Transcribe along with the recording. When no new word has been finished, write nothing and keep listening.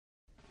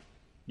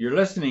You're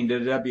listening to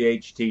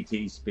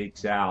WHTT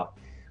Speaks Out.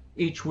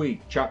 Each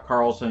week, Chuck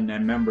Carlson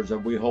and members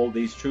of We Hold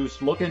These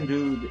Truths look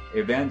into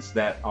events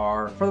that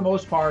are, for the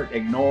most part,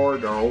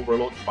 ignored or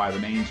overlooked by the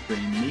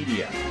mainstream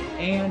media.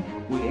 And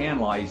we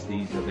analyze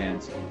these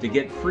events. To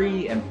get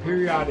free and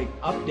periodic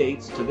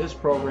updates to this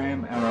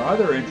program and our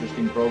other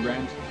interesting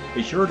programs,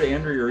 be sure to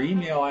enter your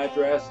email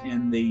address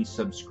in the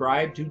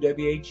Subscribe to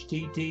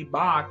WHTT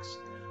box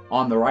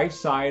on the right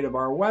side of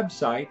our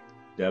website,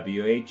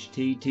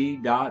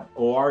 WHTT.org.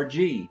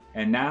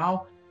 And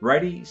now,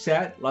 ready,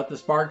 set, let the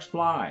sparks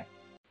fly.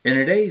 In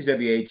today's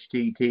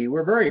WHTT,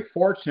 we're very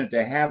fortunate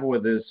to have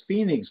with us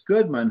Phoenix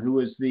Goodman, who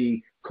is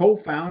the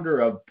co-founder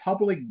of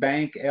Public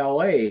Bank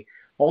LA,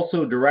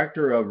 also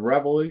director of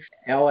Revolution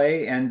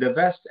LA and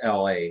Divest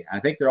LA. I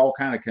think they're all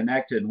kind of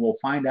connected, and we'll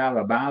find out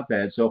about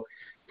that. So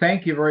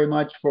thank you very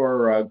much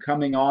for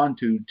coming on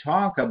to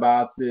talk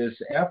about this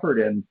effort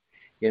in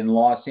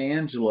Los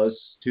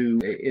Angeles to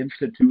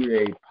institute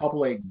a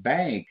public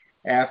bank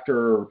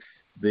after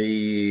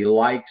the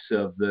likes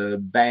of the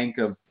Bank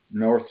of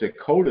North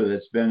Dakota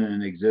that's been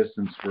in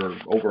existence for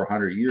over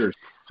 100 years.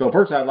 So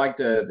first I'd like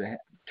to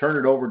turn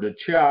it over to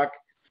Chuck,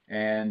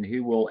 and he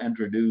will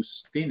introduce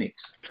Phoenix.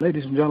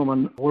 Ladies and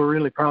gentlemen, we're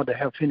really proud to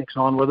have Phoenix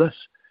on with us.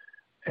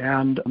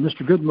 And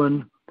Mr.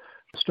 Goodman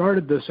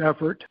started this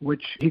effort,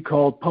 which he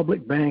called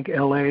Public Bank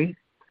LA,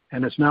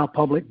 and it's now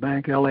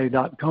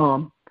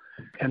publicbankla.com.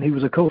 And he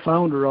was a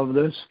co-founder of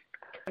this.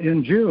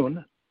 In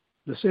June,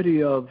 the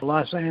city of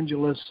Los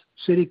Angeles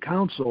City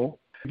Council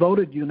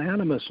voted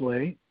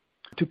unanimously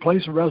to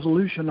place a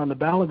resolution on the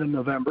ballot in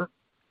November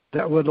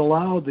that would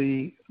allow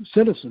the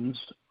citizens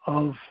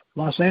of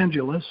Los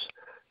Angeles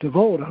to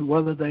vote on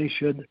whether they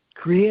should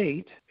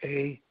create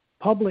a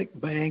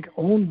public bank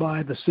owned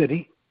by the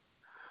city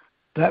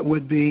that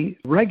would be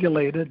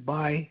regulated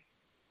by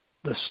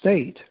the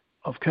state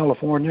of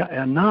California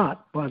and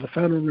not by the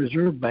Federal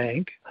Reserve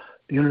Bank,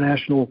 the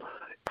international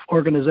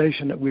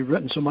organization that we've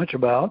written so much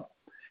about,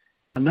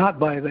 and not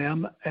by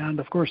them, and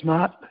of course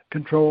not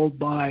controlled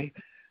by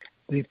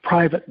the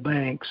private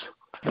banks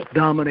that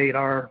dominate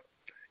our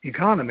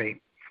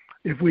economy.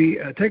 If we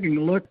taking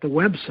a look at the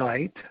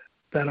website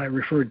that I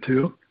referred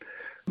to,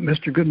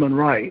 Mr. Goodman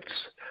writes,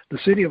 the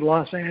city of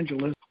Los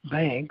Angeles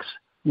banks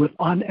with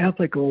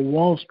unethical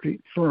Wall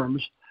Street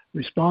firms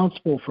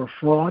responsible for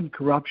fraud,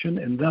 corruption,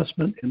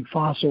 investment in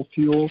fossil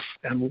fuels,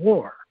 and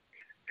war.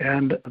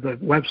 And the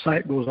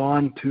website goes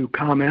on to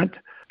comment,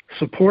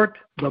 support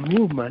the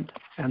movement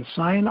and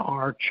sign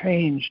our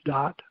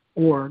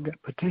change.org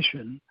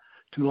petition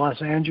to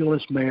Los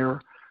Angeles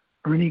Mayor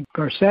Ernie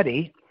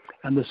Garcetti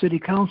and the City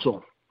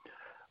Council.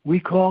 We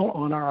call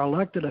on our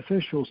elected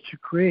officials to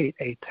create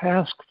a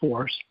task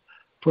force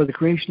for the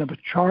creation of a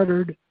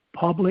chartered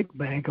public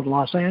bank of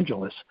Los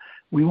Angeles.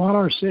 We want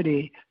our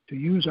city to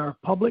use our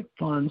public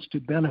funds to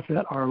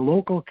benefit our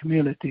local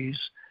communities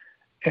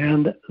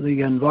and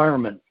the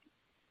environment.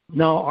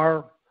 Now,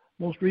 our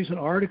most recent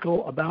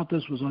article about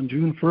this was on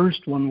June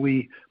 1st when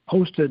we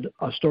posted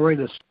a story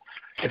that's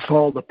it's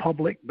called The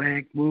Public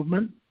Bank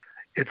Movement.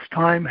 Its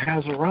time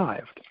has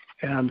arrived.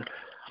 And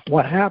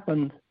what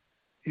happened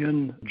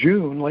in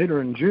June, later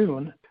in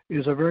June,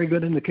 is a very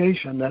good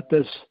indication that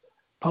this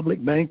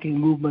public banking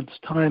movement's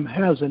time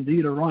has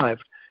indeed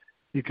arrived,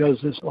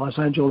 because this Los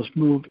Angeles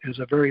move is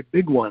a very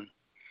big one.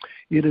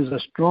 It is a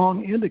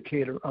strong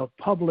indicator of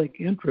public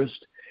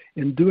interest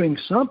in doing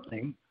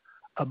something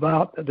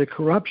about the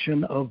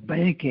corruption of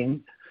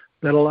banking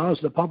that allows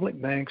the public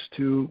banks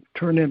to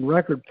turn in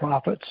record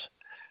profits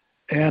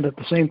and at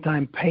the same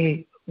time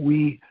pay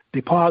we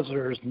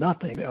depositors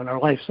nothing on our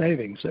life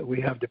savings that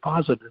we have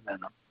deposited in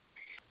them.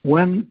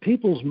 When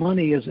people's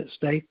money is at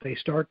stake, they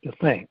start to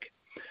think.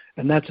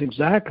 And that's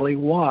exactly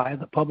why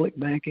the public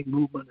banking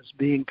movement is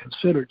being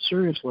considered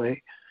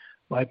seriously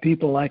by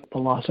people like the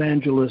Los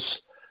Angeles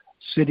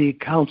City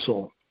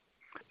Council.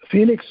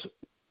 Phoenix,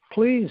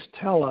 please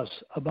tell us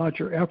about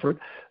your effort.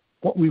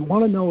 What we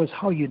want to know is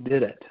how you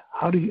did it.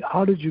 How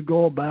did you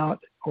go about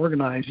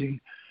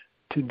organizing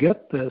to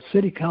get the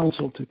City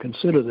Council to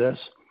consider this?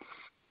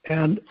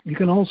 And you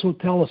can also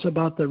tell us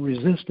about the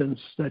resistance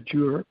that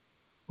you're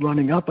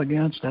running up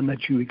against and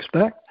that you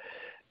expect,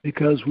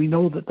 because we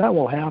know that that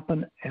will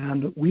happen,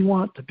 and we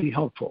want to be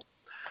helpful.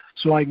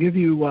 So I give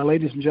you,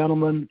 ladies and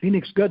gentlemen,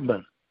 Phoenix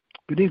Goodman.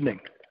 Good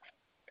evening.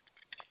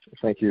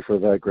 Thank you for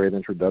that great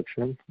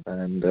introduction,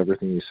 and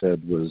everything you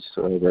said was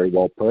very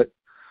well put.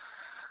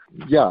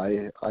 Yeah,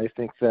 I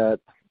think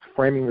that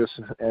framing this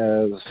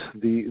as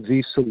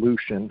the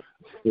solution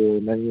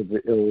for many of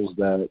the ills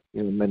that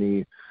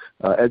many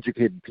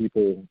educated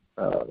people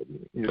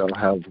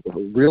have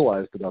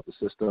realized about the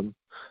system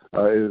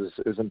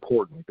is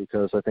important,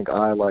 because I think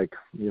I, like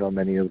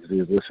many of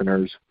the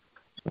listeners,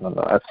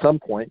 at some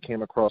point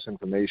came across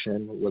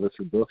information, whether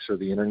through books or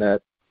the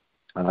internet,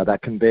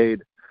 that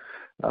conveyed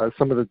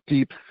some of the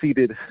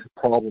deep-seated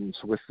problems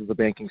with the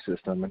banking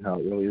system and how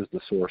it really is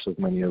the source of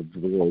many of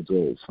the world's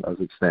ills as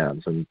it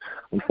stands. And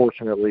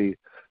unfortunately,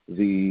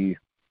 the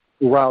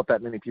route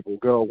that many people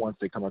go once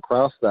they come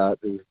across that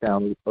is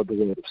down the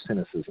road of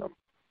cynicism.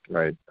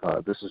 right?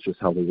 This is just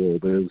how the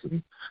world is,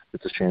 and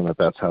it's a shame that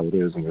that's how it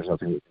is, and there's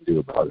nothing we can do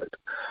about it.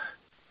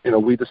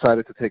 We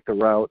decided to take the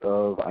route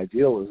of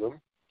idealism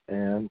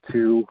and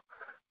to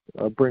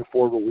bring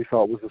forward what we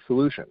felt was the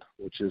solution,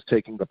 which is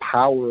taking the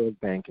power of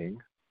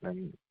banking,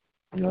 and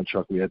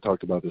Chuck, we had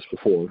talked about this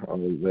before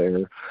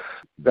there,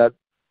 that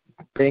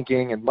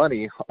banking and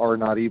money are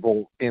not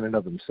evil in and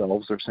of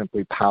themselves. They're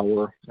simply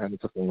power, and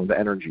it's a form of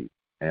energy.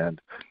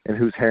 And in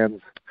whose hands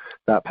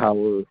that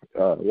power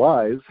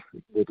lies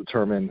will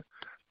determine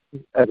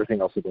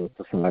everything else about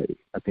society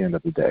at the end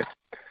of the day.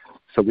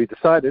 So we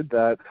decided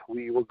that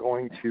we were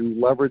going to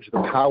leverage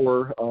the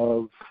power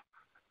of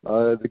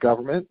the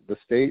government, the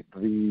state,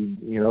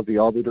 the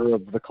arbiter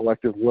of the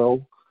collective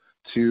will,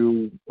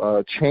 to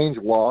change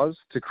laws,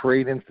 to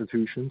create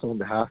institutions on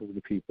behalf of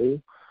the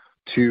people,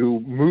 to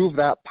move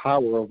that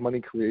power of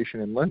money creation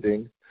and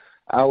lending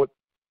out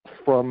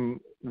from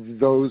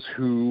those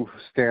who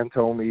stand to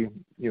only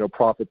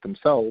profit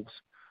themselves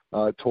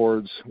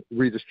towards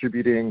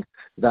redistributing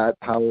that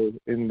power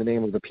in the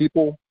name of the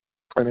people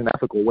in an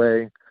ethical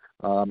way,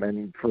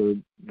 and for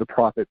the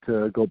profit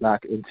to go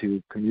back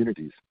into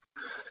communities.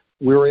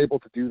 We were able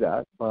to do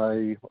that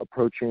by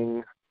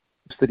approaching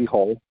City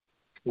Hall,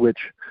 which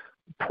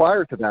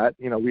prior to that,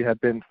 we had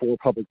been for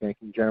public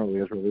banking generally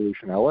as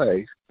Revolution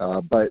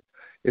LA, but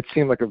it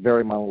seemed like a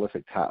very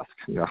monolithic task.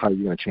 How are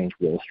you going to change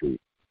Wall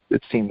Street?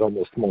 It seemed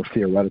almost more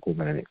theoretical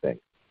than anything.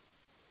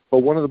 But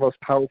one of the most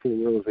powerful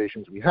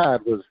realizations we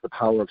had was the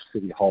power of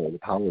City Hall, the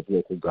power of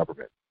local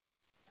government.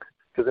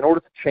 Because in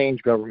order to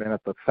change government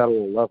at the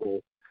federal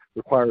level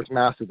requires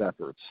massive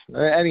efforts.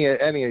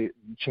 Any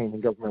change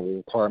in government will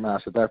require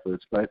massive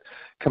efforts, but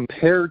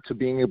compared to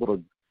being able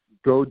to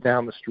go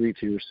down the street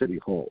to your City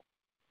Hall,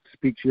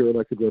 speak to your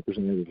elected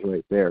representatives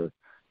right there,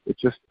 it's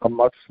just a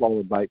much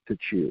smaller bite to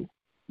chew.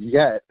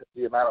 Yet,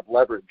 the amount of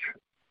leverage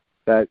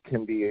that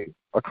can be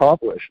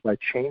accomplished by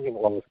changing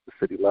laws at the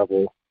city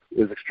level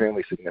is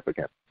extremely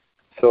significant.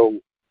 So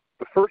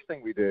the first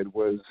thing we did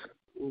was,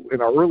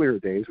 in our earlier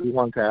days, we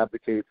wanted to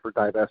advocate for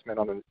divestment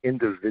on an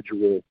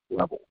individual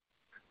level.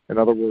 In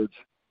other words,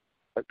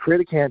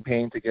 create a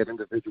campaign to get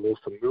individuals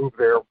to move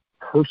their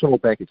personal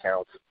bank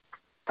accounts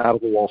out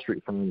of the Wall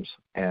Street firms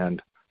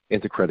and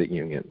into credit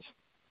unions,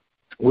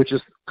 which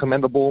is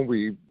commendable.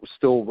 We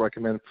still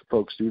recommend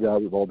folks do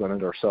that. We've all done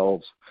it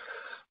ourselves.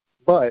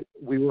 But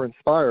we were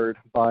inspired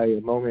by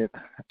a moment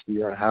a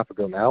year and a half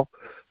ago now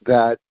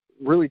that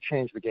really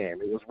changed the game.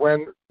 It was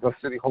when the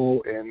City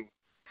Hall in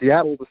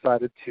Seattle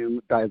decided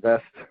to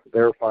divest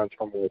their funds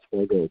from Wells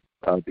Fargo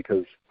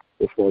because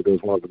Wells Fargo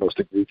is one of the most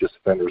egregious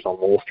offenders on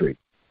Wall Street.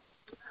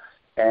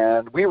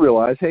 And we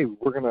realized, hey,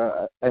 we're going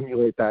to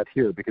emulate that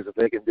here, because if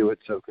they can do it,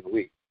 so can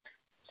we.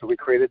 So we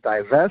created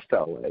Divest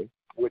LA,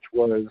 which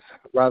was,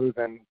 rather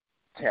than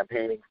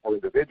campaigning for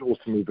individuals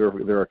to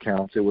move their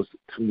accounts, it was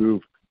to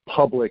move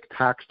public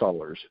tax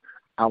dollars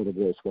out of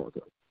Wells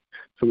Fargo.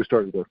 So we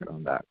started working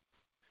on that.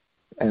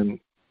 And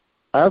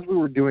as we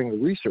were doing the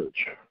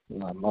research,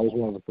 I was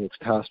one of the folks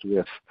tasked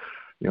with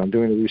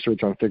doing the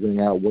research on figuring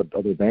out what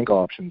other bank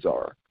options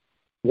are.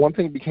 One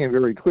thing became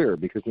very clear,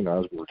 because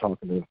as we were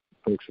talking to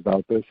folks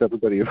about this,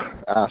 everybody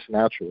asked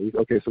naturally,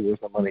 okay, so where's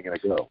the money going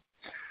to go?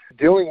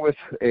 Dealing with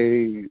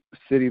a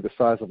city the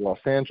size of Los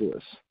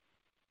Angeles,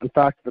 the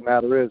fact of the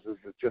matter is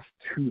it's just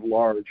too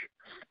large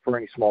for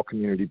any small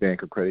community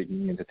bank or credit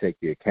union to take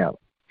the account.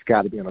 It's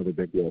got to be another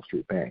big Wall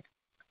Street bank.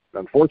 And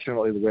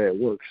unfortunately, the way it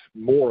works,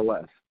 more or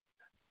less,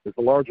 is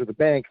the larger the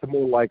bank, the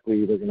more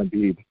likely they're going to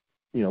be,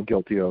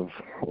 guilty of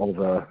all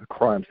the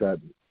crimes that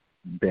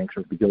banks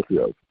are guilty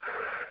of.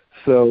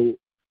 So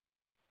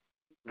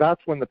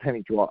that's when the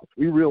penny dropped.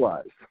 We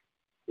realized,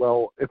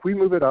 well, if we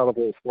move it out of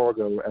Wells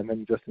Fargo and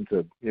then just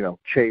into,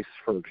 Chase,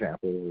 for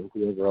example, or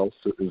whoever else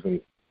is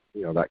in,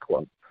 that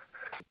club,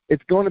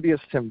 it's going to be a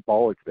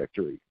symbolic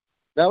victory.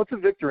 Now, it's a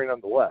victory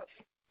nonetheless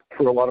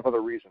for a lot of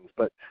other reasons,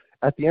 but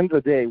at the end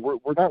of the day, we're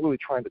not really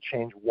trying to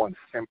change one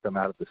symptom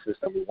out of the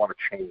system. We want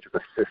to change the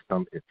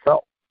system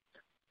itself.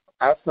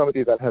 As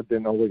somebody that had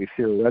been already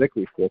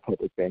theoretically for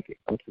public banking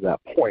up to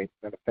that point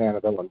and a fan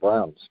of Ellen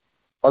Brown's,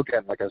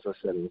 again, like as I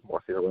said, it was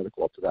more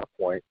theoretical up to that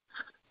point.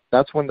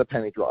 That's when the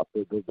penny dropped.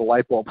 The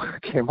light bulb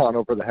came on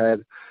over the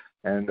head,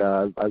 and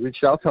I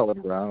reached out to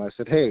Ellen Brown. I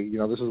said, hey,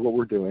 this is what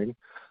we're doing.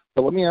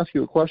 But let me ask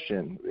you a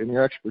question. In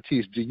your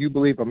expertise, do you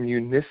believe a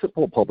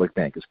municipal public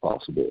bank is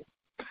possible?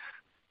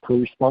 Her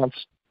response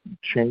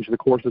changed the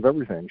course of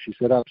everything. She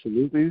said,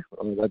 absolutely.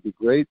 That'd be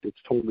great. It's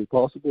totally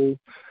possible.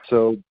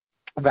 So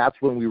that's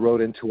when we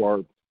wrote into our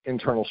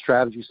internal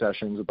strategy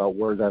sessions about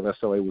where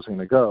Divest LA was going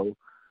to go,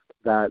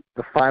 that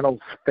the final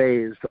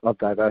phase of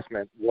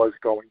divestment was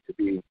going to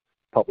be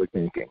public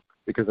banking,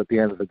 because at the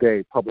end of the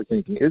day, public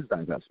banking is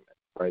divestment,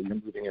 right? You're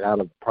moving it out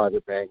of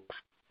private banks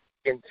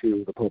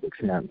into the public's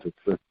hands.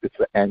 It's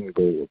the end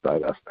goal of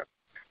divestment.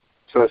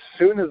 So as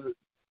soon as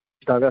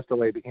Divest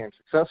LA became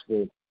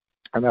successful,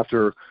 and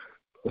after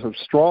a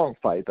strong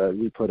fight that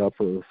we put up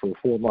for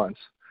 4 months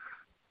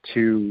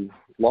to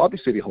lobby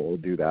City Hall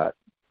to do that,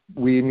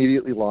 we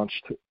immediately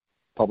launched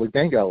Public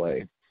Bank LA.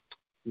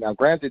 Now,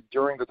 granted,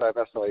 during the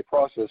Divest-LA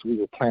process, we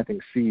were planting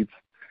seeds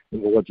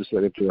in the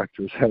legislative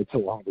director's heads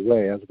along the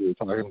way. As we were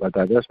talking about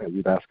divestment,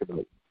 we'd ask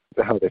about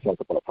how they felt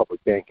about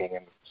public banking,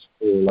 and it's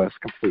more or less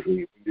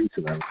completely new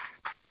to them.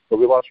 But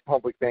we launched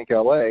Public Bank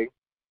LA,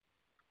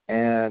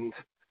 and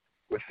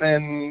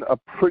within a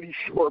pretty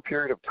short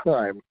period of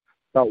time,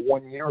 about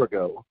 1 year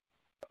ago,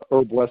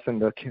 Herb Lesson,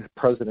 the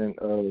president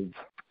of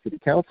City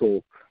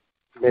Council,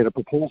 made a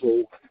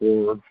proposal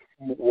for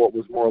what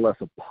was more or less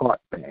a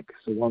pot bank.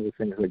 So one of the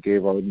things that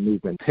gave our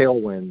movement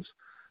tailwinds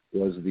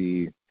was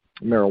the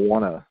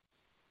marijuana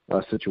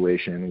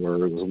situation, where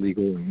it was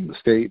legal in the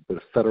state but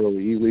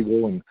federally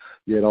illegal, and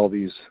you had all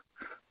these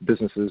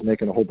businesses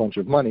making a whole bunch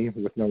of money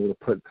with nowhere to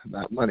put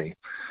that money.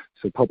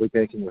 So public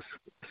banking was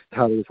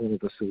touted as one of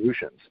the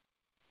solutions.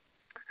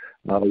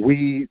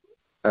 We,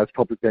 as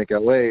Public Bank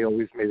LA,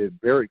 always made it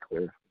very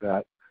clear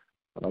that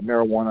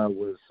marijuana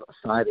was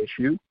a side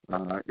issue.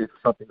 If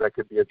something that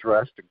could be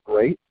addressed,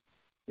 great.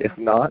 If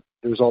not,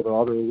 there's all the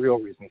other real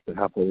reasons to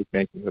have public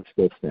banking that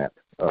still stand,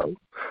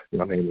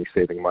 namely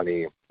saving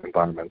money,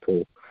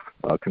 environmental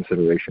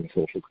consideration,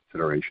 social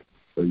consideration,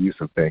 the use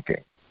of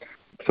banking.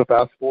 So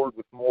fast forward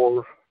with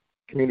more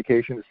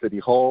communication to City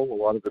Hall, a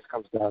lot of this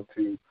comes down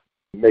to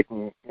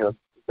making,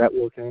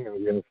 networking, and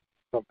we have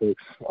some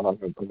folks on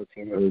the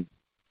team that are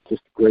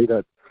just great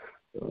at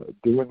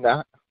doing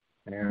that.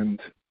 And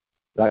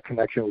that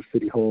connection with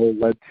City Hall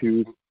led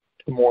to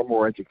more and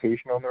more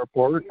education on their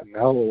part, and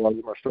now a lot of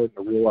them are starting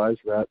to realize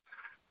that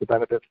the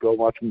benefits go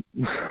much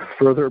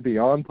further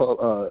beyond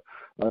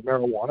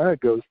marijuana. It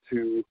goes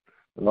to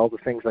all the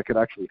things that could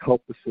actually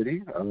help the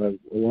city. A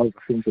lot of the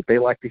things that they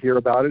like to hear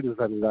about it is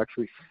that it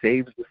actually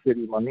saves the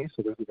city money,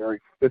 so there's a very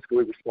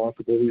fiscally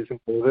responsible reason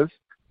for this.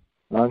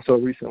 And so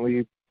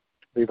recently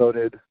they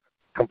voted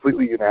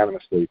completely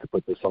unanimously to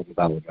put this on the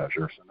ballot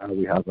measure. So now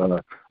we have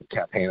a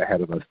campaign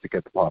ahead of us to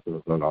get the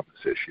popular vote on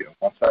this issue.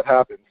 Once that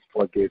happens,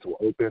 floodgates will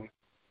open,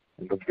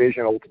 and the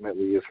vision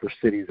ultimately is for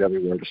cities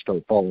everywhere to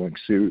start following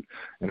suit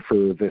and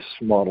for this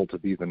model to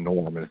be the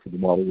norm and for the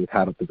model we've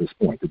had up to this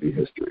point to be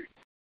history.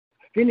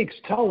 Phoenix,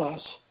 tell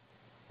us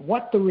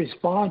what the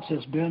response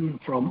has been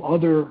from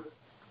other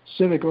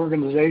civic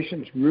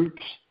organizations,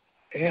 groups,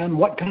 and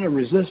what kind of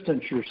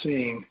resistance you're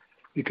seeing,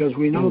 because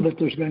we know that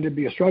there's going to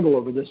be a struggle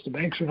over this. The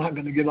banks are not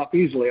going to give up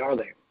easily, are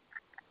they?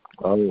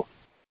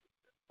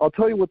 I'll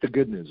tell you what the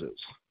good news is.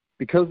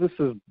 Because this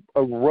is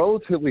a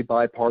relatively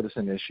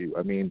bipartisan issue,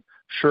 I mean,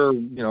 sure,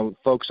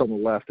 folks on the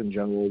left in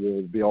general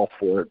will be all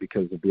for it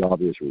because of the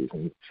obvious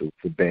reason. It's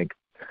a bank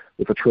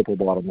with a triple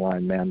bottom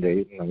line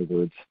mandate. In other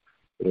words,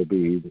 it'll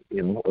be,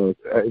 an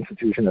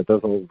institution that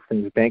does all the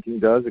things banking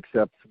does,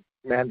 except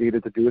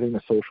mandated to do it in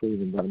a socially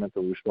and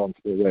environmentally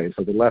responsible way.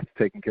 So the left's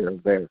taken care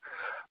of there.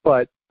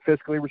 But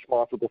fiscally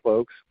responsible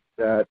folks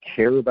that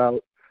care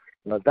about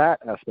that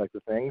aspect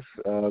of things,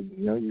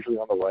 usually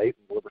on the right,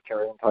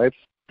 libertarian types,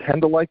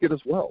 tend to like it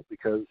as well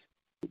because,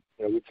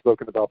 we've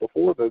spoken about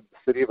before, the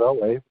city of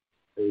LA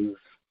is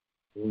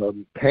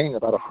paying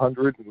about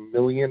 $100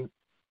 million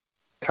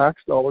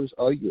tax dollars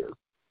a year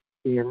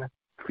in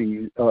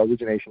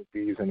origination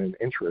fees and in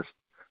interest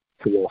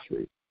to Wall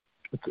Street.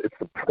 It's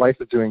the price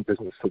of doing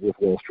business with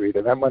Wall Street,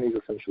 and that money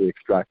is essentially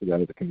extracted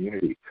out of the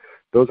community.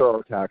 Those are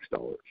our tax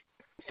dollars.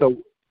 So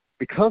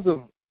because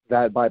of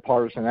that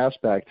bipartisan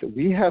aspect,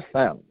 we have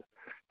found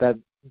that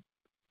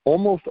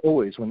almost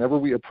always, whenever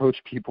we approach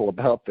people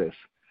about this,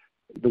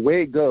 the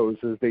way it goes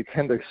is they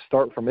tend to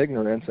start from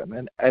ignorance and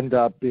then end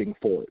up being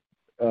for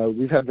it.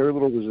 We've had very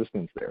little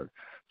resistance there.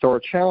 So our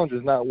challenge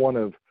is not one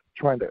of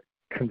trying to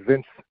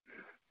convince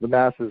the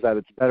masses that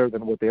it's better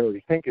than what they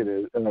already think it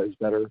is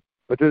better,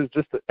 but it is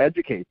just to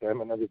educate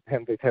them, and then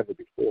they tend to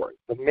be for it.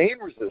 The main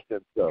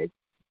resistance, though,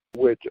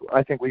 which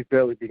I think we've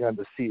barely begun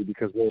to see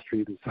because Wall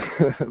Street is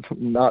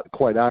not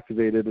quite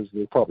activated as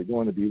they're probably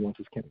going to be once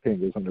this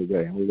campaign goes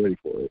underway, and we're ready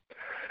for it.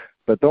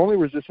 But the only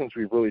resistance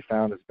we've really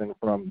found has been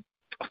from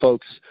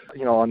folks,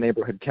 on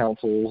neighborhood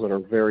councils that are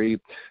very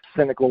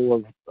cynical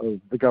of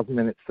the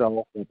government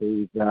itself, that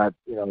believe that,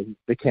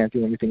 they can't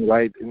do anything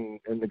right in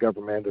the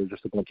government. They're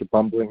just a bunch of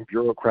bumbling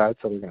bureaucrats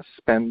that are going to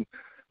spend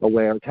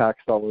away our tax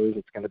dollars.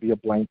 It's going to be a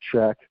blank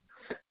check.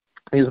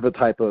 These are the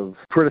type of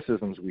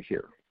criticisms we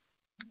hear.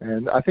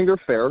 And I think they're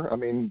fair. I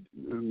mean,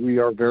 we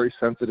are very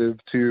sensitive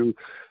to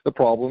the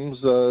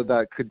problems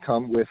that could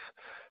come with,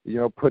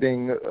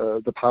 putting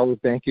the power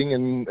of banking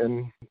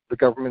in the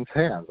government's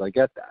hands. I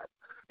get that.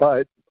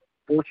 But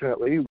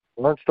fortunately,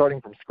 we aren't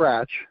starting from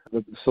scratch.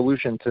 The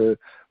solution to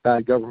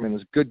bad government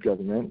is good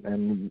government.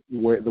 And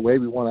the way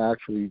we want to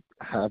actually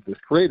have this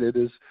created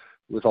is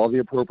with all the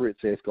appropriate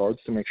safeguards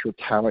to make sure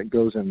talent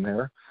goes in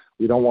there.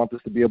 We don't want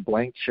this to be a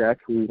blank check.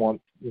 We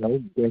want,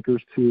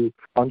 bankers to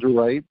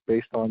underwrite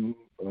based on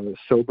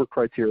sober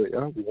criteria.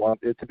 We want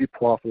it to be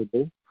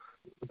profitable.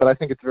 But I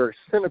think it's very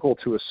cynical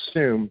to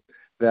assume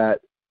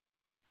that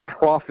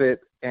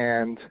profit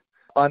and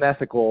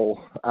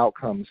unethical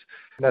outcomes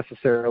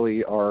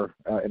necessarily are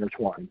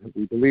intertwined.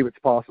 We believe it's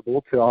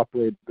possible to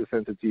operate this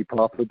entity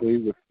profitably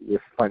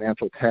with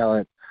financial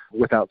talent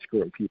without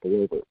screwing people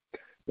over.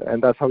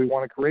 And that's how we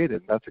want to create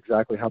it. That's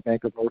exactly how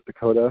Bank of North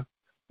Dakota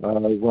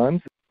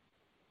runs.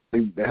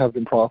 They have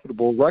been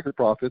profitable, record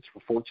profits for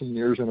 14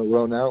 years in a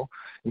row now,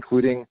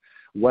 including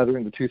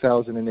weathering the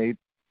 2008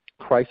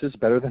 crisis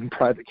better than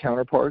private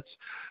counterparts.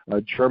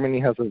 Germany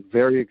has a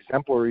very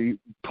exemplary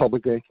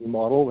public banking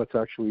model that's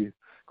actually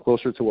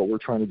closer to what we're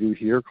trying to do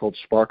here, called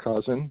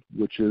Sparkassen,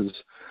 which is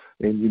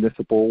a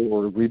municipal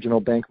or regional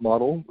bank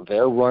model.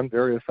 They're run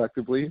very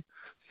effectively.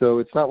 So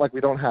it's not like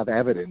we don't have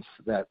evidence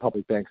that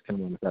public banks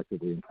can run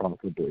effectively and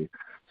profitably.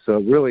 So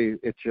really,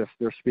 it's just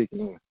they're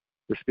speaking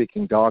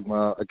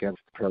dogma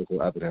against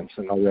empirical evidence,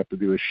 and all we have to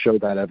do is show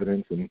that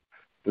evidence, and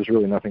there's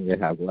really nothing they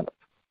have left.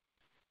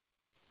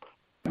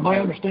 My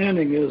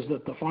understanding is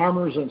that the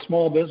farmers and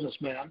small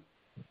businessmen,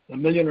 a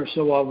million or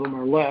so of them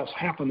or less,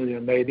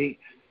 500,000 maybe,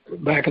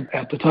 back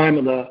at the time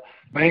of the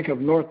Bank of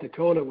North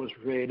Dakota was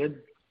created,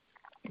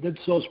 did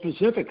so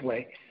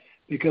specifically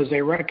because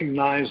they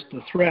recognized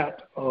the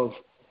threat of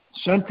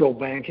central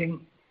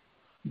banking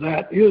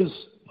that is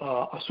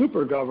a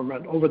super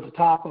government over the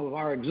top of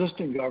our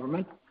existing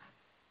government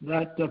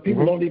that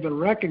people don't even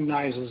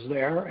recognize is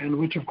there, and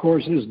which, of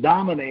course, is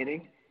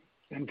dominating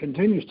and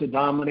continues to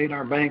dominate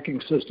our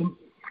banking system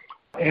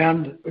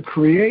and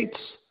creates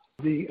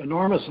the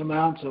enormous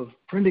amounts of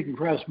printing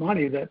press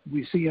money that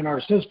we see in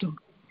our system.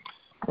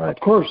 Right.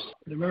 Of course,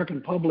 the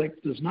American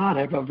public does not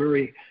have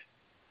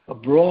a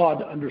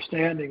broad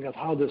understanding of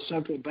how this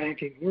central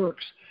banking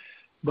works,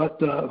 but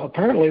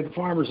apparently the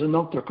farmers in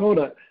North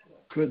Dakota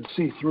could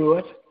see through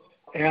it.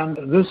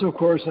 And this, of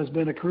course, has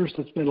been a curse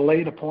that's been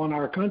laid upon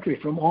our country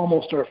from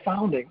almost our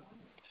founding,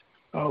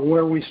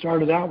 where we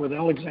started out with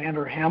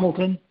Alexander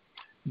Hamilton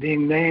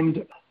being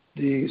named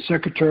the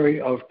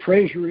Secretary of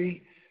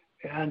Treasury,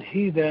 and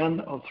he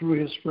then,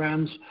 through his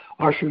friends,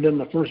 ushered in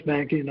the first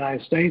bank in the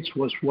United States,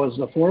 was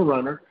the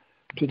forerunner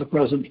to the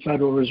present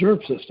Federal Reserve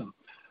System.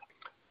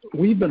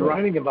 We've been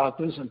writing about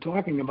this and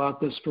talking about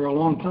this for a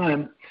long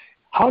time.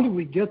 How do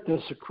we get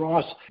this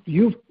across?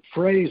 You've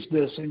phrased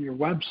this in your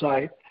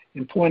website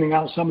in pointing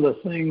out some of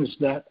the things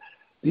that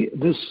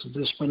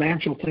this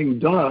financial thing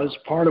does,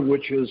 part of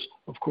which is,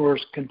 of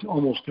course,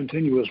 almost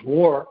continuous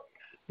war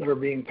that are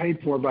being paid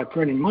for by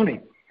printing money.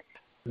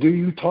 Do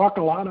you talk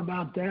a lot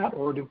about that,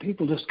 or do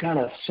people just kind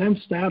of sense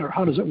that, or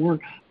how does it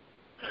work?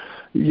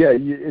 Yeah,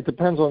 it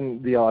depends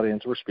on the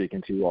audience we're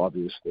speaking to,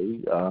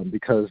 obviously,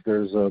 because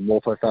there's a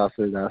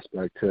multifaceted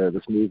aspect to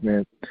this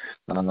movement.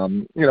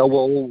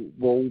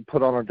 We'll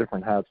put on our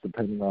different hats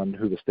depending on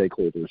who the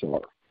stakeholders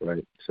are,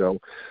 right? So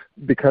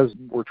because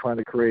we're trying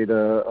to create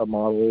a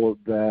model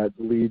that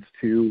leads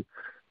to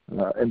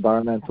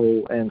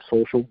environmental and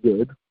social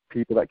good,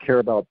 people that care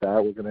about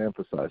that, we're going to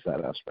emphasize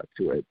that aspect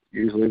to it.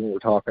 Usually when we're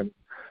talking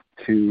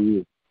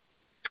to,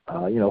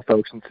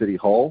 folks in City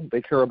Hall,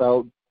 they care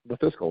about the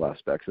fiscal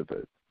aspects of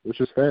it, which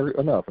is fair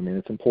enough. I mean,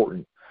 it's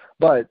important.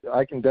 But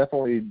I can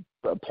definitely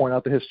point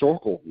out the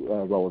historical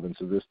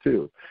relevance of this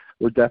too.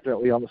 We're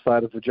definitely on the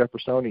side of the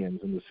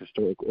Jeffersonians in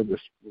this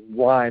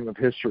line of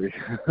history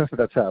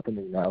that's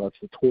happening now. That's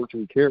the torch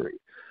we carry,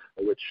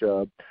 which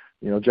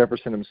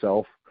Jefferson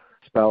himself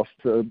espoused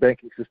a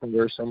banking system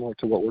very similar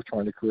to what we're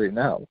trying to create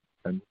now.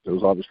 And it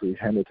was obviously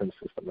Hamilton's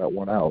system that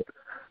won out.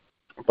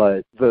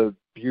 But the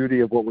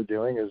beauty of what we're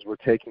doing is we're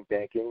taking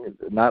banking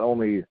not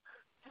only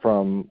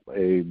from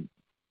a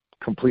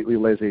completely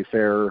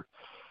laissez-faire,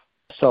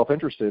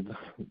 self-interested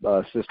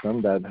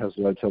system that has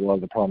led to a lot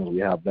of the problems we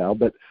have now,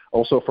 but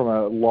also from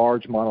a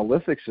large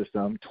monolithic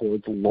system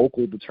towards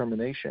local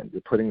determination.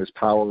 You're putting this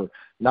power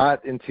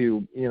not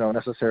into,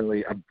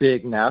 necessarily a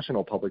big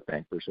national public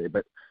bank per se,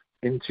 but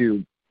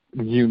into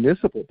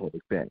municipal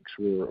public banks.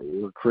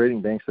 We're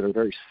creating banks that are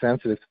very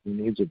sensitive to the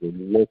needs of the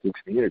local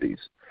communities,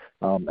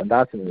 and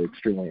that's an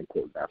extremely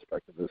important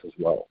aspect of this as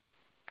well.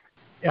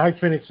 Hi,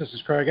 Phoenix. This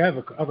is Craig. I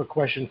have a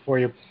question for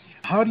you.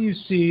 How do you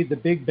see the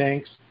big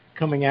banks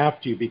coming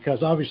after you?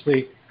 Because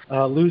obviously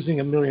losing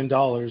 $1 million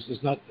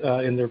is not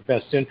in their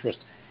best interest.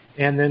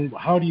 And then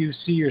how do you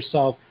see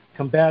yourself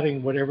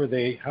combating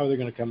how they're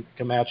going to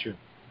come at you?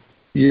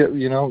 Yeah,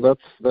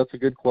 that's a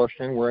good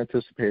question. We're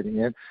anticipating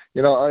it.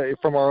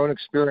 From our own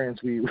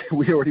experience, we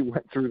already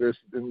went through this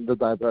in the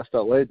Divest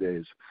LA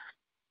days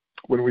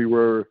when we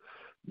were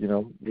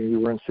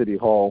in City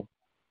Hall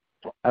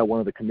at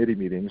one of the committee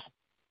meetings.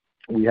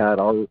 We had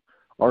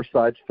our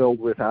side filled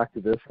with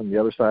activists, and the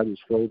other side was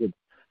filled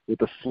with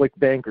the slick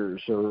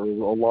bankers or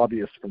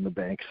lobbyists from the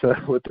banks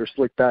with their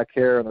slick back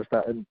hair and their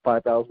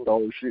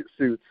 $5,000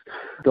 suits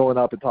going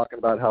up and talking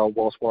about how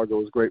Wells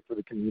Fargo is great for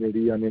the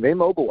community. I mean, they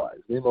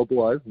mobilized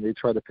and they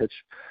tried to pitch,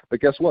 but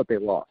guess what? They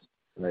lost,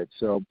 right?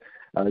 So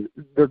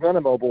they're going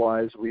to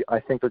mobilize. I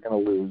think they're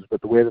going to lose,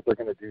 but the way that they're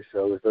going to do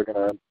so is they're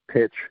going to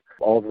pitch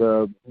all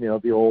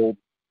the old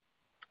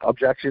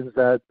objections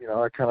that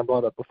I kind of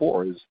brought up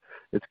before, is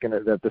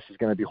that this is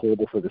going to be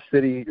horrible for the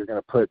city. You're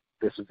going to put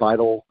this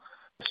vital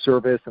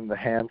service in the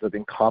hands of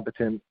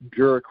incompetent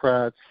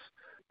bureaucrats.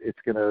 It's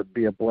going to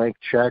be a blank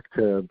check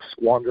to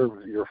squander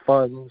your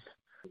funds.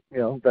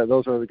 That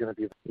those are going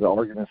to be the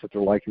arguments that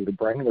they're likely to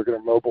bring. They're going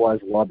to mobilize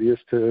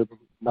lobbyists to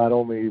not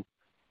only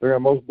they're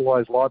going to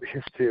mobilize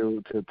lobbyists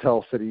to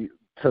tell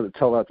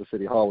that to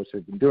City Hall, which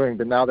they've been doing.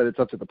 But now that it's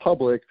up to the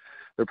public,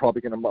 they're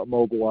probably going to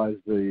mobilize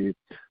the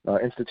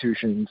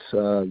institutions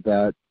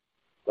that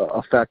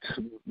affect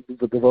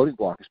the voting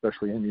bloc,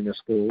 especially in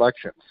municipal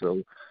elections.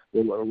 So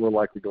we're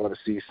likely going to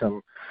see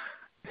some,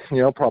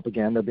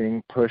 propaganda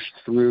being pushed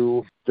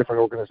through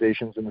different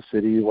organizations in the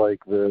city, like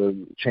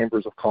the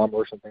chambers of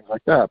commerce and things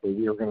like that. But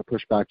we are going to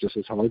push back just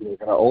as hard. We're going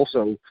to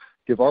also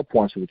give our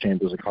points to the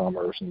chambers of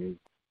commerce. And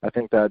I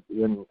think that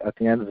at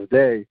the end of the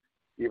day,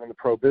 even the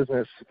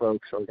pro-business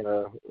folks are going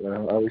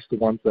to, at least the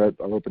ones that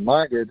are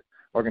open-minded,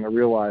 are going to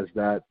realize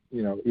that,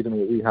 even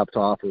what we have to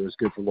offer is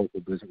good for local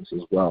business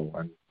as well.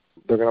 And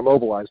they're going to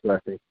mobilize, but I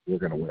think we're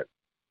going to win.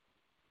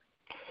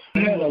 I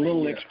had a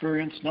little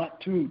experience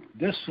not too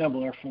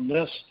dissimilar from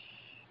this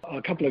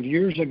a couple of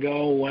years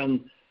ago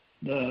when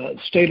the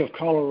state of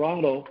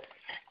Colorado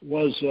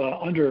was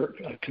under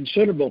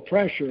considerable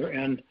pressure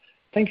and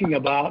thinking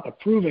about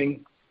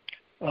approving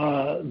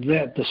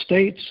that the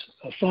state's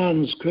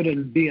funds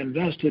could be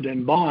invested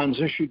in bonds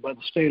issued by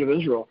the state of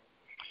Israel.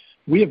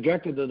 We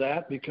objected to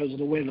that because of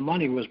the way the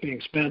money was being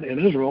spent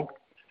in Israel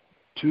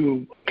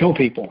to kill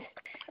people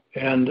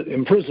and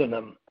imprison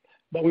them.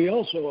 But we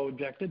also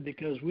objected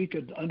because we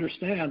could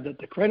understand that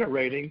the credit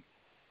rating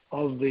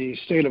of the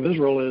state of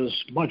Israel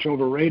is much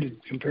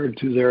overrated compared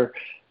to their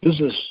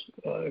business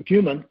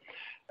acumen.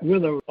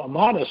 With a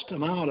modest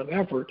amount of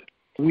effort,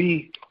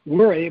 we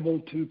were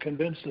able to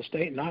convince the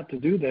state not to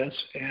do this,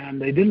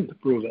 and they didn't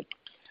approve it.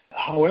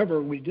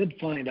 However, we did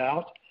find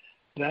out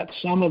that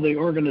some of the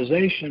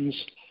organizations,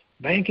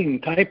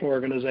 banking-type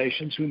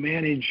organizations who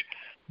manage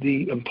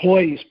the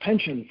employees'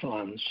 pension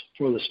funds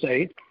for the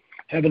state,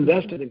 have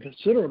invested a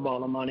considerable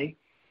amount of money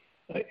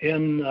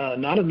in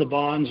not in the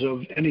bonds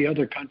of any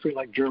other country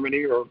like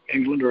Germany or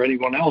England or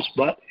anyone else,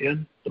 but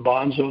in the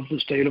bonds of the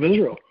state of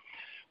Israel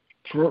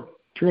for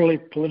purely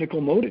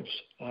political motives,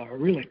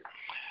 really.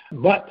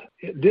 But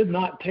it did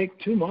not take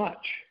too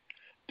much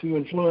to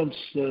influence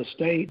the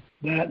state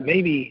that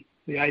maybe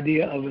the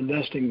idea of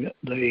investing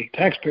the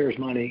taxpayers'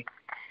 money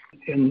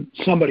in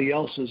somebody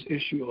else's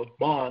issue of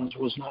bonds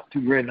was not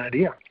too great an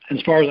idea.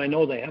 As far as I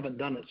know, they haven't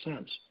done it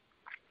since.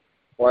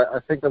 Well, I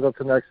think that's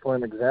an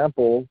excellent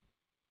example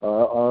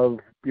of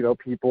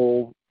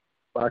people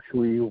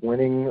actually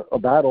winning a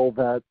battle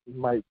that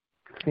might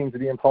seem to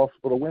be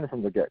impossible to win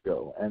from the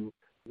get-go. And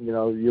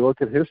you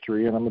look at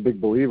history, and I'm a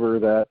big believer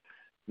that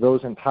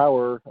those in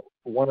power,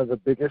 one of the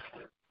biggest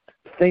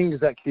things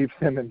that keeps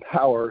them in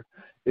power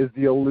is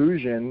the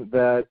illusion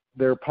that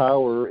their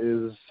power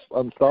is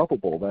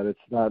unstoppable, that it's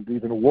not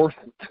even worth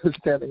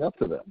standing up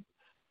to them.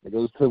 It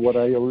goes to what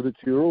I alluded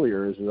to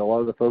earlier, is that a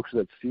lot of the folks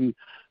that see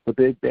the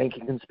big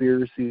banking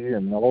conspiracy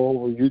and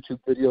all the YouTube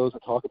videos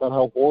that talk about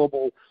how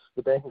horrible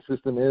the banking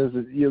system is,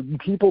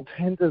 people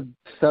tend to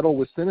settle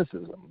with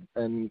cynicism.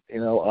 And,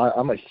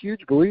 I'm a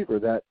huge believer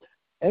that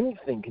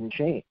anything can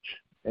change.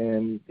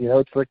 And,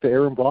 it's like the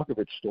Aaron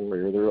Brockovich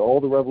story, or all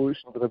the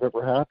revolutions that have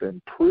ever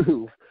happened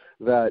prove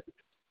that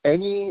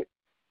any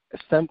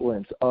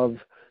semblance of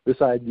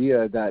this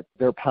idea that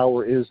their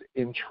power is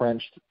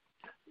entrenched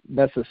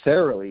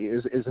necessarily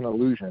is an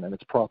illusion, and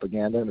it's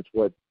propaganda, and it's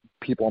what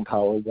people in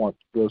power want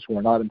those who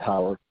are not in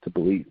power to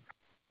believe.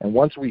 And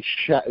once we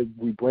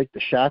break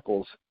the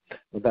shackles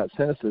of that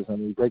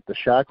cynicism, we break the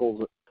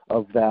shackles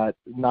of that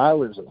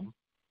nihilism,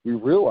 we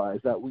realize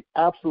that we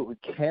absolutely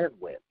can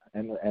win.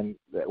 And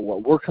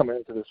what we're coming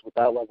into this with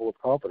that level of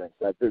confidence,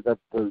 that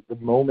the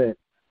moment,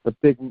 the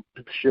big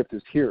shift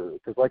is here.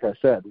 Because like I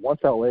said, once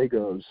LA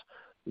goes,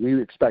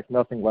 we expect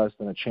nothing less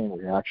than a chain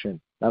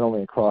reaction, not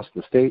only across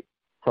the state,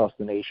 across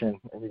the nation,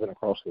 and even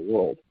across the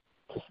world.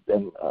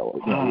 And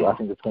I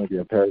think it's going to be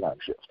a paradigm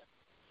shift.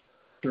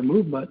 Their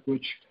movement,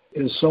 which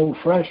is so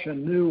fresh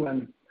and new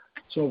and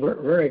so very,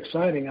 very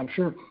exciting, I'm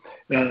sure.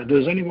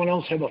 Does anyone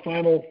else have a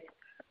final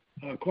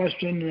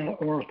question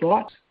or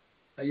thought?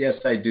 Yes,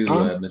 I do,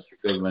 Mr.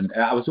 Goodman.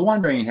 I was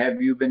wondering,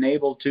 have you been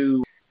able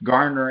to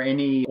garner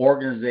any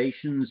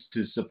organizations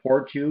to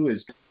support you?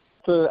 It's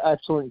an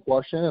excellent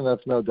question, and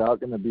that's no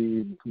doubt going to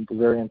be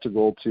very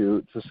integral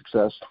to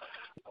success.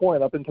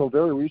 Point up until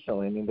very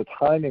recently, the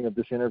timing of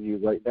this interview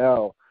right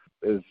now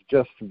is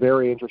just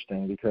very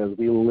interesting because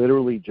we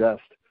literally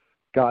just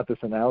got this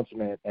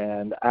announcement,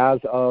 and as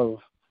of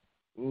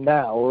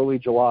now, early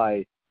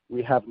July,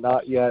 we have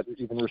not yet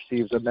even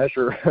received a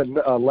letter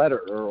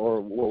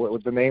or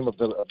the name of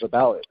the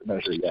ballot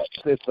measure yet.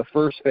 It's the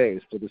first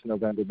phase for this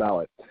November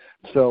ballot.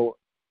 So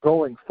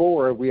going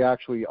forward, we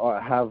actually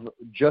have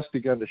just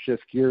begun to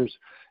shift gears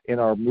in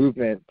our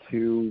movement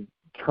to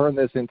turn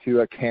this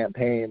into a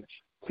campaign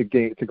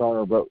to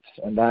garner votes,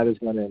 and that is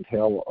going to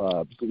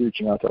entail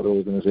reaching out to other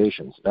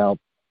organizations. Now,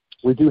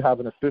 we do have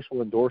an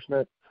official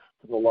endorsement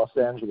from the Los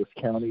Angeles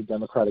County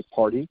Democratic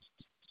Party,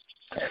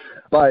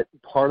 but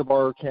part of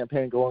our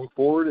campaign going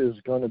forward is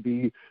going to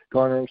be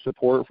garnering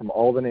support from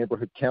all the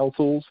neighborhood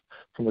councils,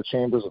 from the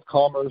chambers of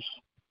commerce,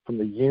 from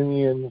the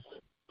unions,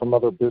 from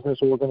other business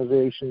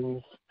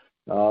organizations,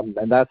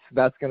 And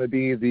that's going to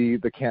be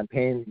the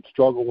campaign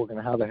struggle we're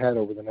going to have ahead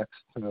over the next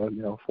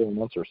 4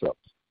 months or so.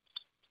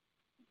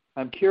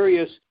 I'm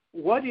curious,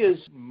 what is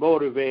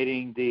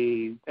motivating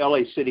the LA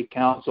City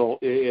Council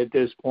at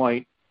this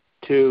point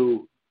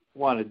to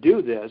want to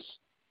do this?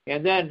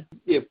 And then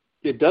if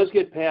it does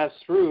get passed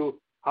through,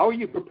 how are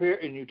you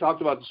prepared? And you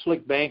talked about the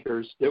slick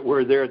bankers that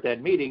were there at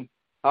that meeting.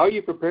 How are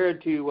you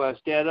prepared to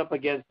stand up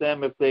against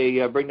them if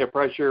they bring their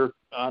pressure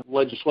on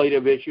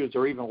legislative issues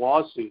or even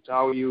lawsuits?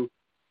 How are you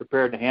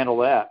prepared to handle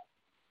that?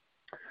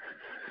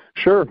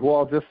 Sure. Well,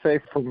 I'll just say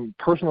from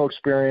personal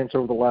experience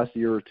over the last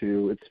year or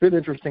two, it's been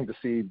interesting to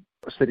see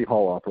City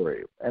Hall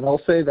operate. And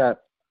I'll say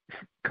that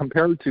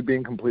compared to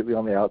being completely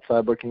on the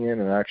outside looking in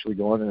and actually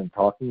going in and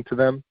talking to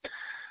them,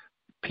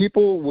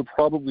 people would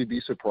probably be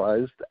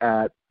surprised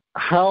at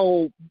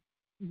how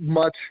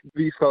much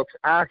these folks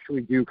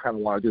actually do kind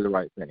of want to do the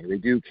right thing. They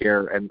do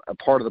care, and a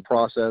part of the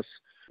process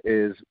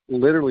is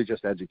literally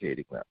just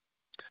educating them.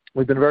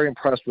 We've been very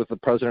impressed with the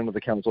president of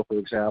the council, for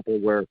example,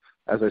 where,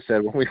 as I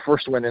said, when we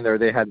first went in there,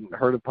 they hadn't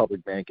heard of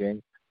public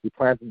banking. We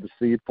planted the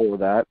seed for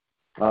that,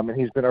 and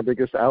he's been our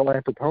biggest ally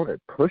and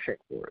proponent, pushing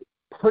for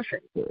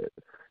it.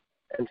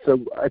 And so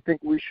I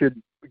think we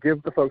should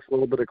give the folks a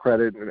little bit of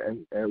credit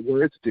and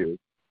where it's due,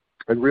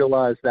 and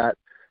realize that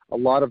a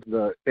lot of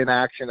the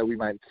inaction that we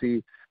might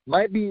see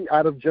might be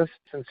out of just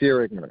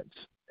sincere ignorance.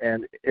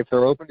 And if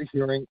they're open to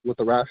hearing what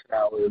the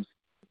rationale is,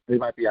 they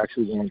might be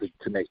actually willing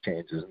to make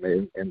changes,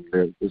 and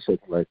they're looking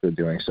like they're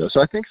doing so. So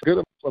I think a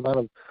good amount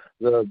of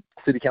the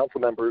city council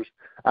members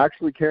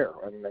actually care,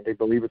 and they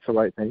believe it's the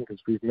right thing because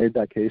we've made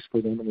that case for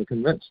them and they're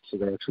convinced. So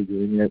they're actually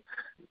doing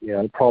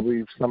it,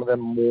 probably some of them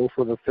more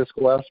for the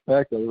fiscal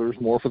aspect, others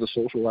more for the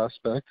social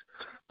aspect.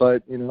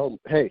 But,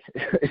 hey,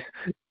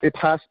 it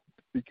passed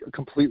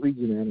completely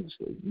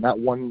unanimously, not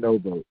one no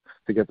vote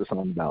to get this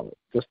on the ballot,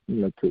 just,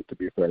 to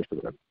be fair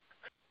to them.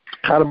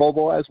 How to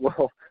mobilize?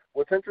 Well,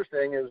 what's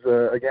interesting is,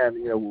 again,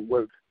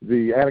 what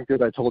the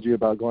anecdote I told you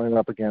about going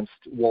up against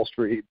Wall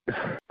Street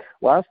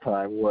last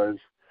time was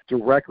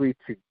directly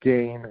to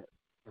gain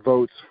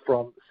votes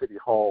from City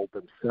Hall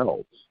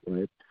themselves,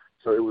 right?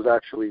 So it was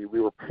actually,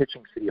 we were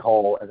pitching City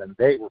Hall, and then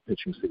they were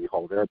pitching City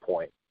Hall their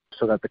point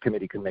so that the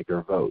committee can make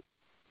their vote.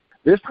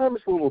 This time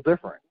it's a little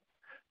different.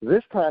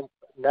 This time,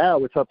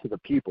 now it's up to the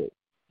people,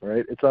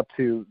 right? It's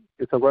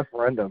a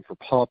referendum for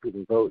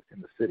popular vote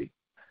in the city.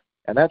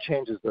 And that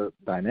changes the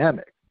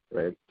dynamic,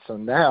 right? So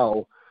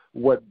now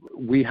what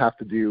we have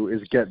to do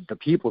is get the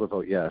people to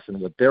vote yes,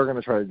 and what they're going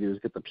to try to do is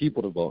get the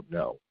people to vote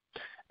no.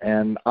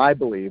 And I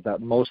believe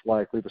that most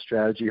likely the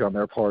strategy on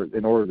their part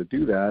in order to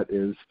do that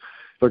is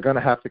they're going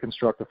to have to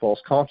construct a false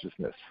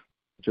consciousness,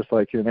 just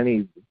like in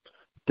any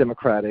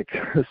democratic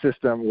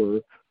system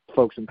where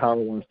folks in power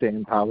want to stay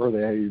in power.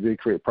 They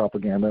create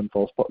propaganda and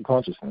false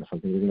consciousness. I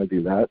think they're going to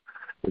do that.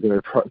 They're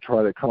going to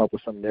try to come up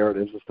with some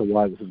narratives as to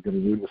why this is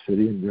going to ruin the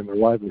city and ruin their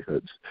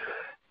livelihoods.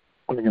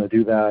 And they're going to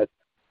do that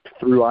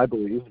through, I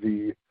believe,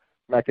 the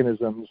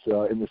mechanisms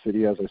in the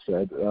city, as I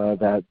said,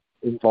 that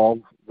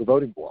involve the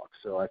voting bloc.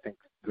 So I think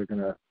they're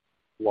going to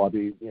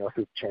lobby,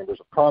 through chambers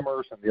of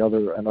commerce and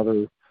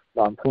other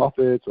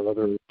nonprofits or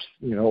other,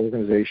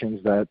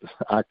 organizations that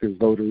active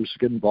voters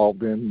get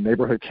involved in,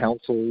 neighborhood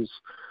councils,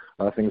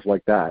 things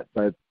like that.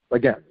 But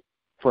again,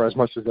 for as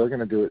much as they're going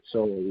to do it,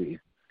 so are we.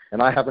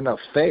 And I have enough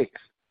faith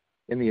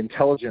in the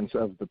intelligence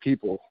of the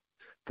people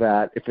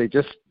that if they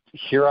just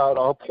hear out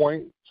our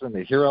points and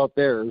they hear out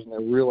theirs and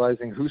they're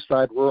realizing whose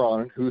side we're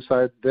on and whose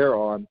side they're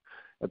on,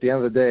 at the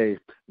end of the day,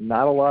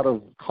 not a lot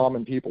of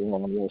common people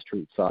on the Wall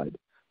Street side.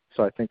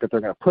 So I think that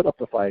they're going to put up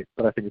the fight,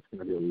 but I think it's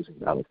going to be a losing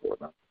battle for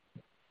them.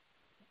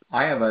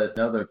 I have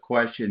another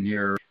question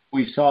here.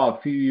 We saw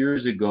a few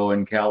years ago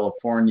in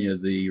California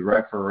the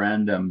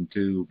referendum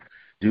to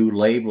do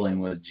labeling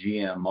with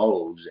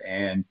GMOs,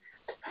 and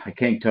I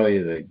can't tell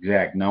you the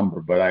exact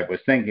number, but I was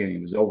thinking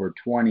it was over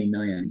 $20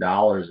 million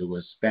that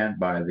was spent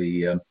by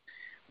the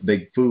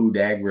big food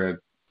agri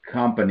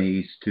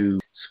companies to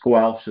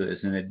squelch this,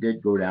 and it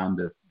did go down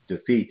to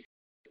defeat.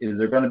 Is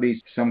there going to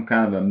be some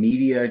kind of a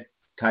media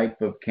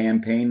type of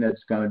campaign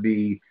that's going to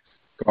be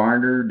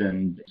garnered,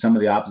 and some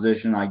of the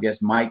opposition, I guess,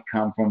 might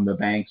come from the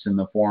banks in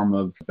the form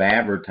of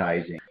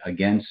advertising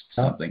against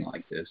something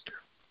like this?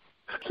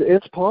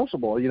 It's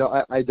possible.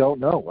 I don't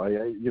know.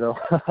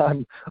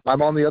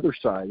 I'm on the other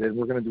side, and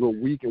we're going to do a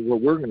week of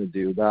what we're going to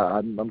do.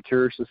 I'm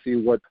curious to see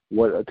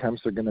what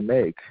attempts they're going to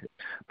make.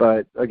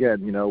 But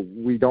again,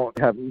 we don't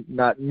have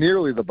not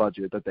nearly the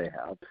budget that they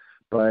have.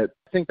 But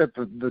I think that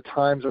the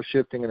times are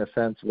shifting in a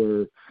sense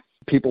where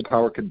people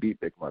power can beat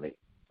big money.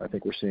 I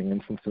think we're seeing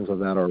instances of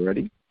that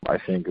already. I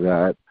think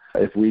that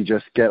if we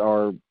just get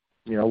our,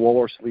 roll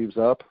our sleeves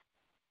up,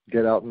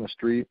 get out in the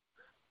street,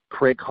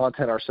 create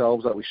content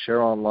ourselves that we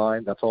share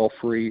online, that's all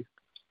free,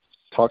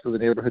 talk to the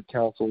neighborhood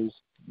councils,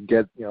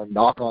 get,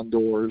 knock on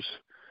doors.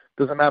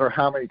 Doesn't matter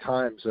how many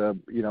times, a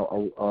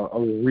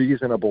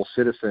reasonable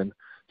citizen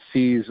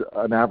sees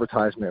an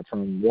advertisement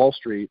from Wall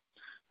Street,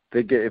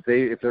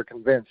 if they're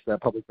convinced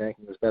that public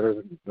banking is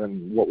better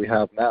than what we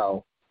have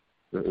now,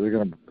 They're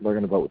going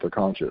to vote with their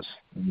conscience.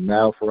 And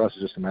now for us,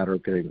 it's just a matter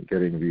of getting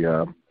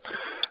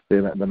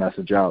the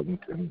message out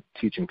and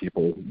teaching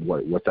people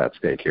what's at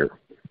stake here.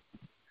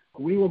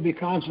 We will be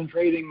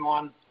concentrating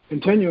on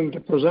continuing to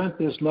present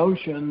this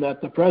notion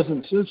that the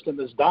present system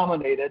is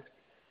dominated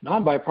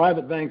not by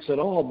private banks at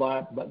all,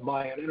 but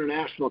by an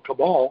international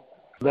cabal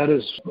that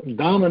is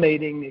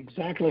dominating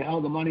exactly how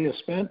the money is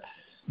spent,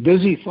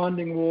 busy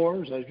funding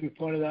wars, as you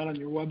pointed out on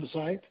your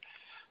website,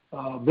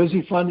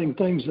 busy funding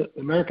things that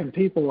the American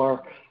people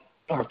are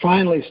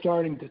finally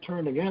starting to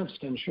turn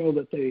against and show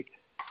that they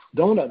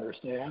don't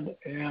understand.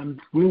 And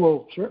we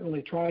will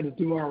certainly try to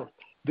do our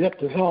bit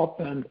to help,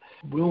 and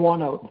we'll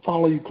want to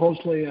follow you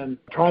closely and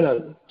try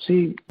to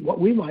see what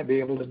we might be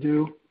able to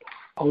do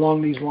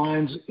along these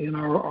lines in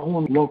our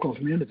own local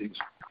communities.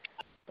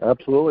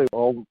 Absolutely.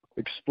 I'll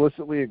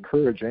explicitly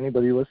encourage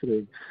anybody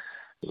listening,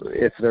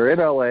 if they're in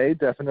LA,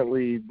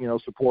 definitely,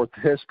 support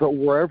this, but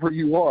wherever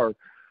you are,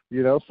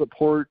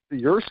 support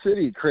your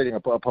city creating a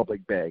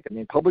public bank. I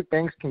mean, public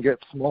banks can get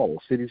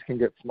small, cities can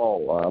get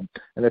small,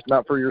 and if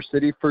not for your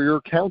city, for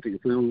your county,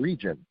 for your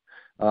region,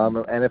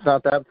 and if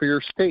not that, for your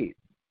state.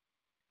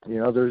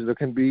 There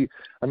can be,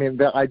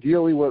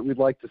 ideally what we'd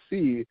like to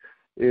see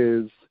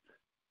is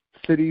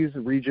cities,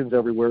 regions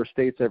everywhere,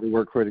 states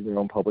everywhere creating their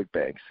own public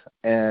banks.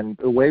 And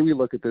the way we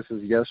look at this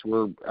is, yes,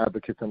 we're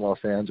advocates in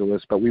Los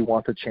Angeles, but we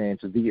want to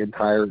change the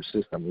entire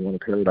system. We want a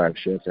paradigm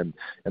shift. And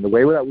the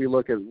way that we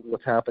look at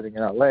what's happening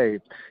in LA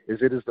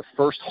is it is the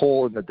first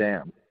hole in the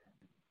dam.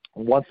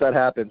 And once that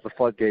happens, the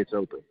floodgates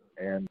open.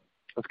 And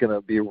it's going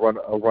to be a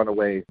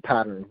runaway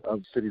pattern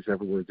of cities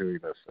everywhere doing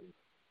this. And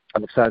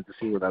I'm excited to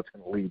see where that's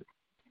going to lead.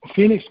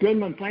 Phoenix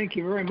Goodman, thank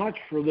you very much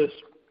for this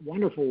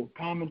wonderful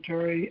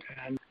commentary,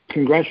 and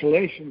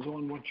congratulations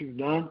on what you've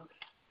done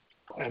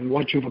and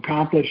what you've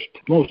accomplished.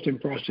 Most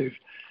impressive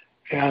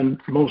and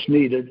most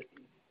needed.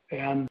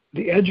 And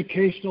the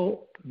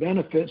educational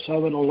benefits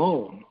of it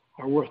alone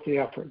are worth the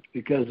effort,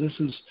 because this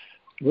is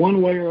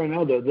one way or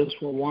another, this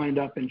will wind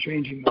up in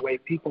changing the way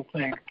people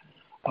think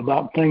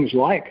about things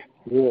like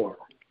war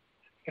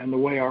and the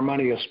way our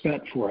money is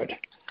spent for it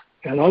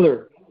and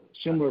other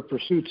similar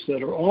pursuits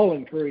that are all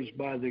encouraged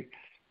by the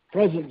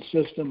present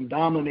system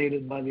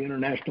dominated by the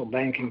international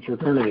banking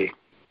fraternity.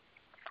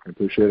 I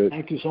appreciate it.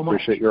 Thank you so much.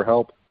 Appreciate your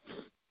help.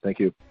 Thank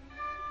you.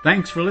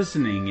 Thanks for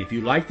listening. If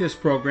you like this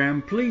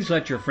program, please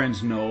let your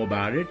friends know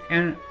about it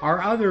and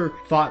our other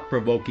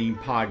thought-provoking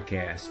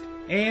podcasts.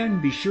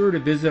 And be sure to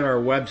visit our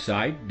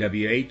website,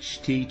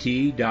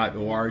 whtt.org,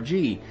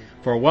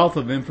 for a wealth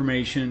of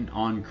information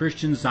on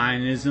Christian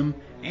Zionism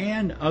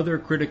and other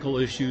critical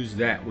issues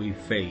that we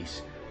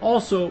face.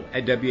 Also,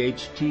 at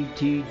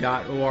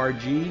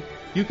whtt.org,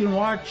 you can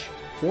watch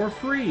for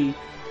free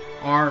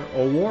our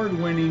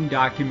award-winning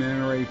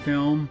documentary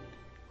film,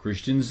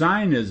 Christian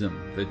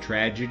Zionism, The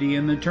Tragedy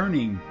and the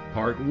Turning,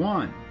 Part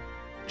 1.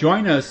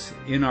 Join us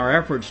in our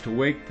efforts to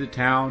wake the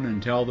town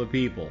and tell the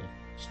people.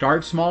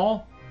 Start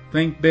small,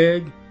 think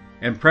big,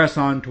 and press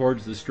on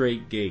towards the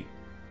straight gate.